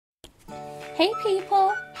Hey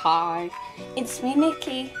people, hi, it's me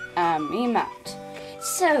Nikki and me Matt.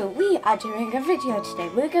 So we are doing a video today.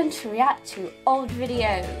 We're going to react to old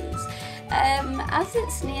videos. As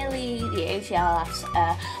it's nearly the AGLF's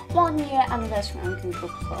 1 year anniversary on Google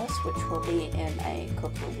Plus, which will be in a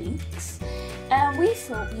couple of weeks. We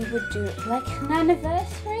thought we would do like an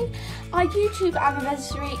anniversary. Our YouTube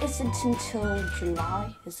anniversary isn't until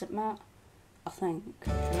July, is it, Matt? I think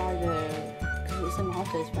July because it's in the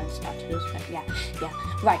holidays when it started, isn't it? Yeah,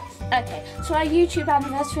 right. Okay, so our YouTube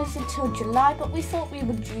anniversary is until July, but we thought we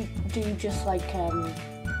would do just like a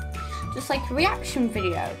reaction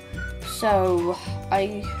video. So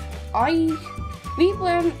we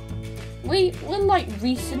were like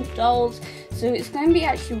recent dolls, so it's going to be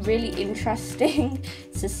actually really interesting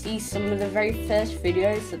to see some of the very first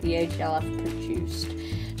videos that the AGLF produced.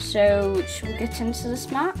 So should we get into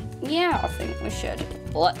this, Matt? Yeah, I think we should.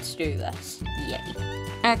 Let's do this. Yay.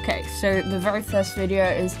 Okay, so the very first video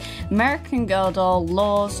is American Girl Doll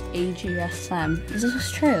Laws AGSM. Is this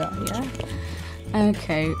Australia? Yeah.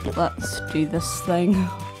 Okay, let's do this thing.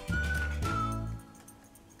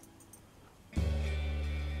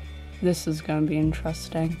 This is going to be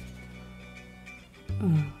interesting.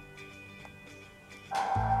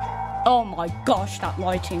 Oh my gosh, that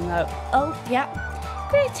lighting though. Oh, yeah.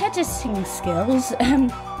 Great editing skills.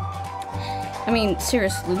 I mean,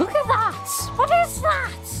 seriously, look at that. What is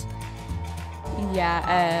that?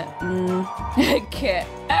 Yeah, okay.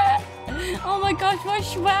 Oh my gosh, what is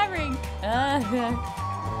she wearing?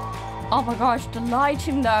 Oh my gosh, the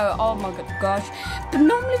lighting though. Oh my gosh. But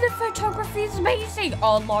normally the photography is amazing.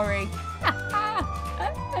 Oh, Laurie.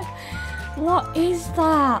 What is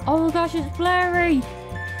that? Oh my gosh, it's blurry.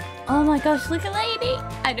 Oh my gosh, look at Lady.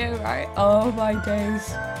 I know, right? Oh my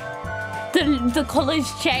days. The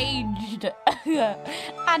colours changed.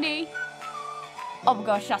 Annie. Oh my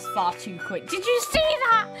gosh, that's far too quick. Did you see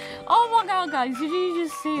that? Oh my god, guys, did you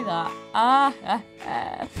just see that?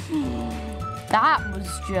 That was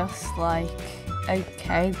just like,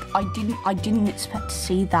 okay. I didn't expect to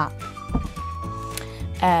see that.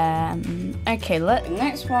 Okay,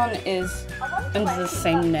 next one is under the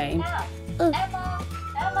same name. Emma.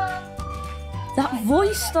 That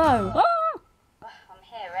voice though. Ah! I'm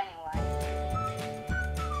here anyway.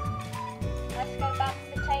 Let's go back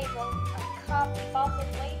to the table. I can't be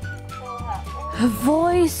bothered waiting for her. Her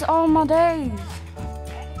voice, oh my days.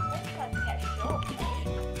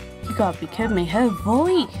 You gotta be kidding me, her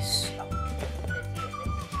voice.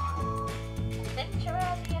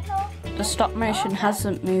 The stop motion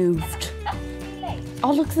hasn't moved.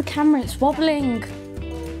 Oh look, the camera, it's wobbling.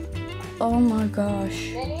 Oh my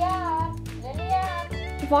gosh.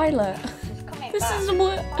 Violet. This is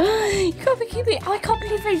what you can't be keeping. I can't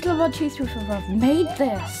believe AGLF have made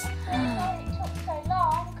this.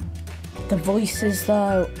 The voices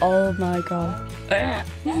though, oh my god.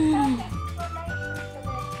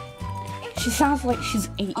 She sounds like she's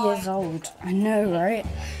 8 years old. I know, right?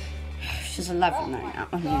 She's 11 now.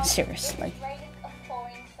 I mean, seriously.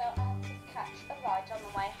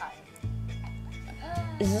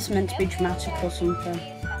 Is this meant to be dramatic or something?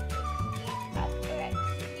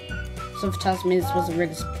 Something tells me this wasn't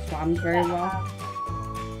really planned very well.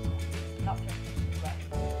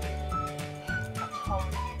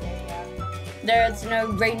 There's no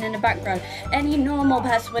rain in the background. Any normal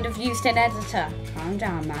person would have used an editor. Calm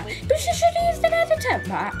down, Matt. But she should have used an editor.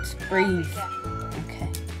 Matt, breathe.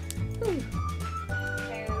 Okay. Ooh.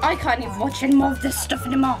 I can't even watch any more of this stuff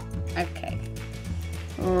anymore. Okay.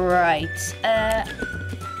 Right.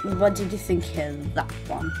 What did you think of that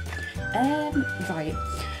one? Right.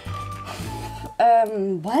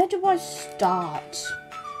 Where do I start?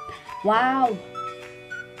 Wow.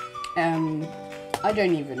 I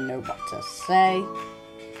don't even know what to say,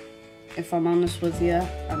 if I'm honest with you.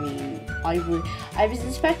 I mean, I was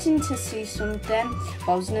expecting to see something,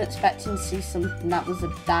 but I wasn't expecting to see something that was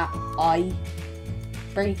that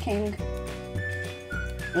eye-breaking.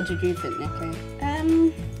 What did you think, Nikki?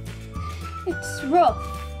 It's rough.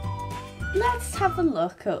 Let's have a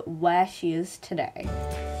look at where she is today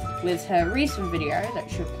with her recent video that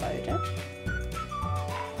she uploaded.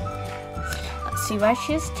 Let's see where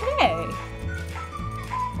she is today.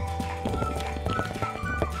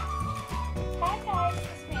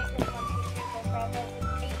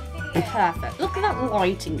 Perfect. Look at that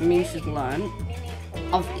lighting. I mean, she's learned,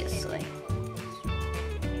 obviously.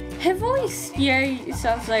 Her voice, yeah, it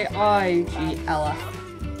sounds like AGLF.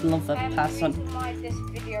 Love her person.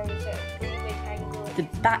 The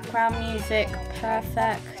background music,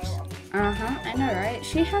 perfect. I know, right?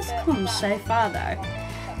 She has come so far, though.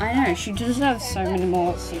 I know, she deserves so many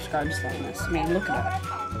more subscribers than this. I mean, look at her.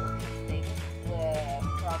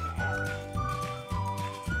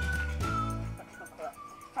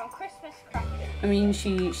 I mean,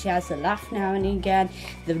 she has a laugh now and again.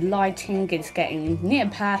 The lighting is getting near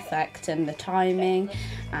perfect, and the timing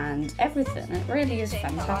and everything. It really is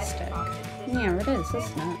fantastic. Yeah, it is,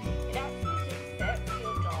 isn't it?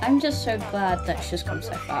 I'm just so glad that she's come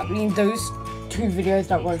so far. I mean, those 2 videos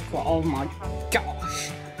that were, oh my gosh.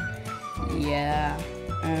 Yeah.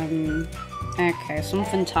 Okay,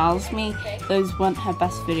 something tells me those weren't her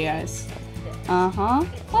best videos.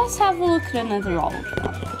 Let's have a look at another old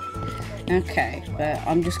one. Okay, but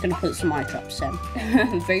I'm just gonna put some eye drops in.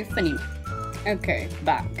 Very funny. Okay,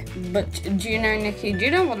 back. But do you know, Nicki, do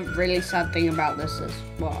you know what a really sad thing about this is?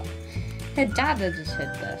 What? Her dad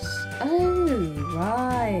edited this. Oh,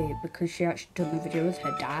 right. Because she actually done the video with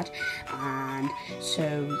her dad. And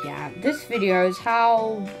so, yeah, this video is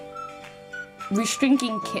how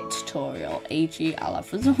Restringing Kit tutorial,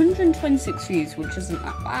 AGLF, was 126 views, which isn't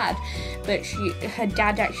that bad. But her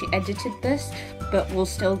dad actually edited this, but we'll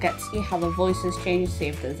still get to see how the voices change, see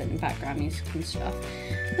if there's any background music and stuff.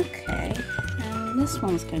 Okay, this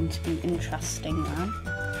one's going to be interesting then.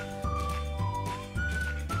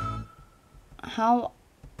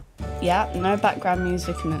 Yeah, no background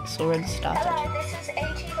music and it's already started. Hello, this is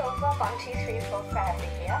AGLF 1234 Bradley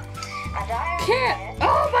here. And I am Kit!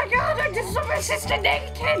 Oh my god, I just saw my sister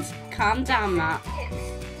naked! Calm down, Matt.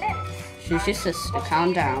 She's your sister,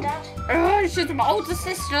 calm down. Oh, she's my older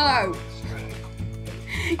sister though!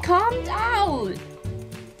 Calm down!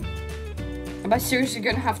 Am I seriously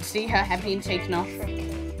gonna have to see her head being taken off?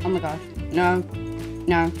 Oh my god. No.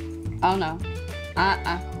 No. Oh no.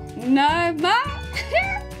 No, Matt!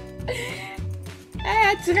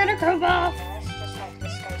 It's gonna come off!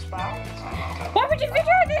 Why would you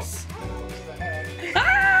video this?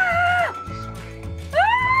 Ah!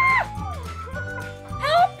 Ah!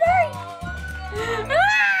 Help me!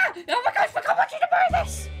 Ah! Oh my gosh, look how much you buy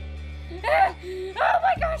this! Ah! Oh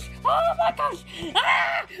my gosh! Oh my gosh!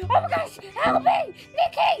 Ah! Oh my gosh! Help me!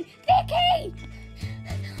 Nicki! Nicki!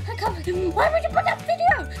 I can't. Why would you put that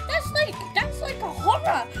video? That's like a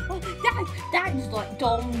horror. That is like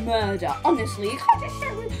doll murder. Honestly, you can't just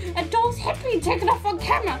show a doll's head being taken off on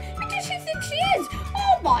camera because you think she is.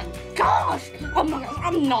 Oh my gosh! Oh my gosh!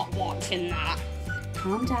 I'm not watching that.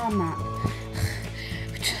 Calm down, Matt.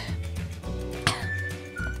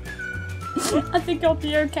 I think I'll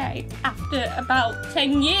be okay after about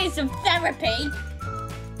 10 years of therapy.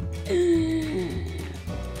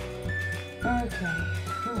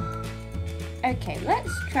 Okay,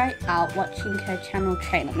 let's try out watching her channel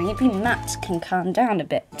trailer. Maybe Matt can calm down a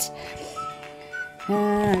bit.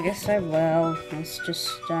 I guess I will. Let's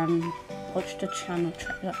just watch the channel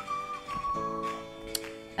trailer.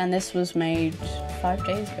 And this was made 5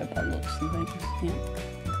 days ago by looks and things. Yeah.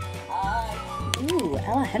 Ooh,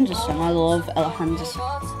 Ella Henderson. I love Ella Henderson.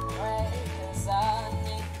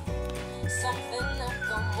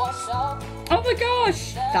 Oh my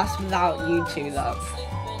gosh! That's without you two though.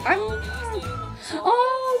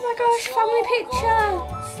 Oh my gosh, family picture!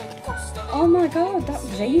 Oh my god, that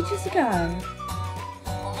was ages ago.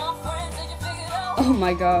 Oh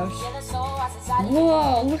my gosh.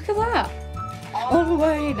 Whoa, look at that. All the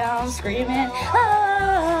way down screaming. Oh,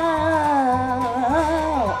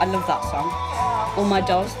 I love that song. All My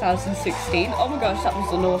Dolls 2016. Oh my gosh, that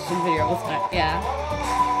was an awesome video, wasn't it? Yeah.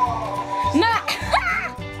 Matt!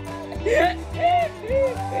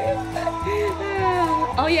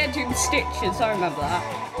 Oh yeah, doing stitches, I remember that.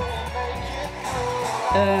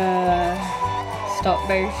 Stop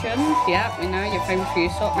motion. Yeah, we know you're famous for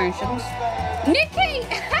your stop motions. Nicki!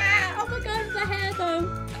 Oh my god, the hair though.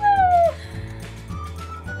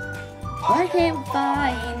 I can't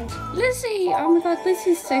find Lizzie. Oh my god,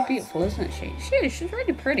 Lizzie's so beautiful, isn't she? She's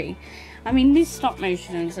really pretty. I mean, these stop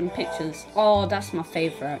motions and pictures. Oh, that's my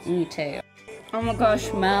favourite. Me too. Oh my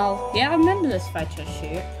gosh, Mel. Yeah, I remember this photo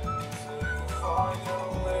shoot.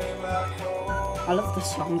 I love the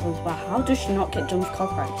song as well. How does she not get done with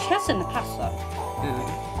copyright? She has in the past though.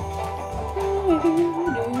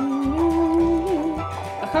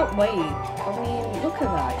 I can't wait. I mean, look at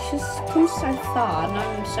that. She's come so far and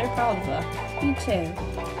I'm so proud of her. Me too.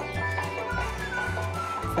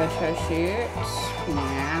 Photo shoots.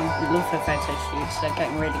 Yeah, I love her photo shoots. They're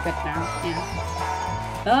getting really good now. Yeah.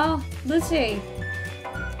 Oh, Lizzie.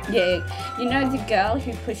 Yeah, you know the girl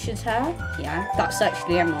who pushes her? Yeah, that's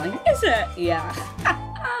actually Emily. Is it? Yeah.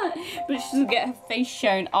 But she doesn't get her face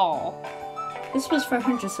shown. Oh. This was for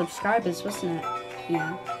 100 subscribers, wasn't it?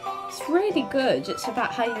 Yeah. It's really good. It's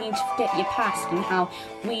about how you need to forget your past and how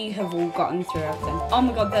we have all gotten through everything. Oh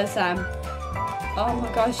my god, there's oh my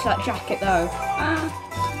gosh, that jacket though.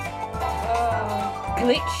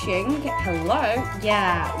 glitching. Hello?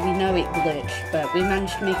 Yeah, we know it glitched, but we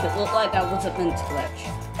managed to make it look like that wasn't meant to glitch.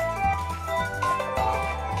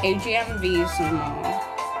 AGMVs and more.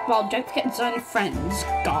 Well, don't forget to join friends.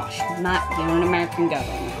 Gosh, Matt, you're an American girl.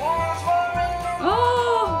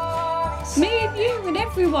 Oh! Me and you and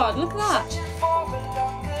everyone, look at that.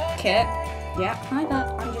 Kit. Yeah, hi there.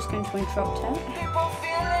 I'm just going to interrupt her.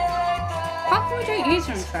 How come we don't use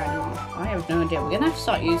her intro anymore? I have no idea. We're going to have to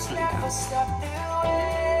start using it now.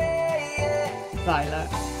 Violet.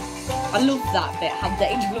 I love that bit, how the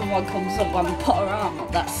AGLF one comes up and put her arm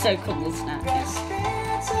up. That's so cool, isn't it?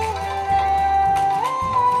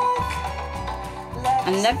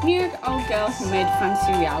 And 11-year-old girl who made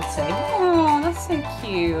fantasy reality. Oh, that's so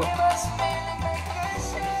cute.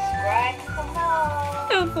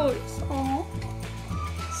 Her voice. Oh.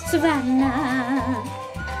 Savannah,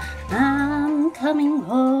 I'm coming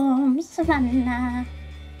home, Savannah.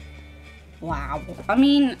 Wow. I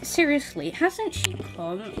mean, seriously, hasn't she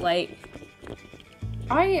come? Like,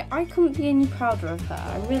 I couldn't be any prouder of her.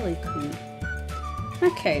 I really couldn't.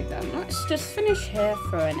 Okay then, let's just finish here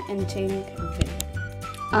for an ending video.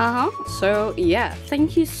 So yeah,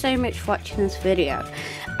 thank you so much for watching this video.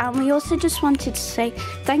 And we also just wanted to say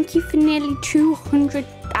thank you for nearly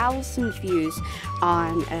 200,000 views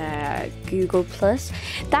on Google+.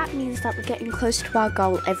 That means that we're getting close to our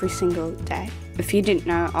goal every single day. If you didn't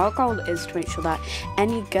know, our goal is to make sure that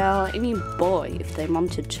any girl, any boy, if they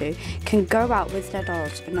wanted to, can go out with their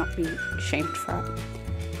dolls and not be shamed for it.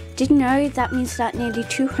 Did you know that means that nearly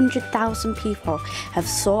 200,000 people have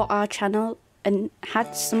saw our channel and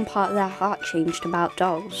had some part of their heart changed about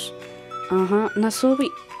dolls? And that's all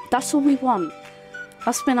we want.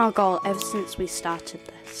 That's been our goal ever since we started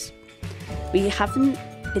this. We haven't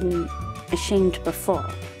been ashamed before,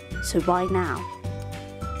 so why now?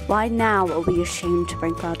 Why now are we ashamed to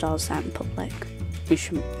bring our dolls out in public? We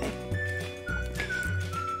shouldn't be.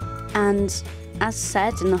 And as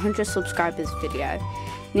said in the 100 subscribers video,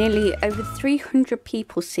 nearly over 300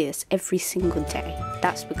 people see us every single day.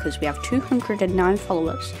 That's because we have 209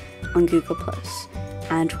 followers on Google+,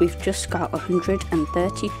 and we've just got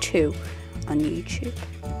 132 on YouTube.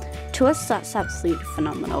 To us, that's absolutely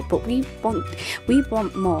phenomenal, but we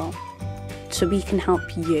want more, so we can help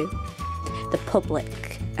you, the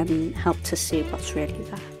public, and help to see what's really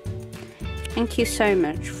there. Thank you so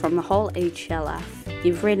much from the whole AGLF.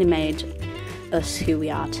 You've really made us who we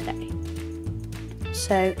are today.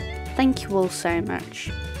 So, thank you all so much.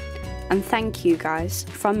 And thank you guys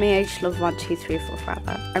from me, AGLF123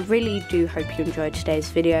 forever. I really do hope you enjoyed today's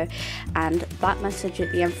video, and that message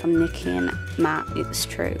at the end from Nicki and Matt, it's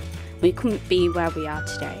true. We couldn't be where we are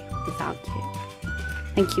today without you.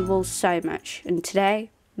 Thank you all so much, and today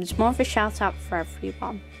was more of a shout out for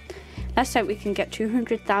everyone. Let's hope we can get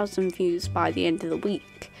 200,000 views by the end of the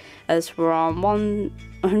week, as we're on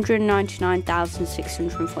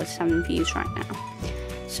 199,647 views right now.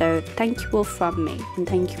 So thank you all from me, and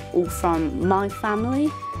thank you all from my family,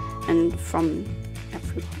 and from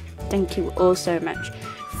everyone. Thank you all so much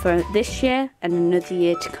for this year and another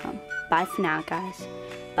year to come. Bye for now, guys.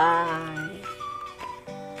 Bye.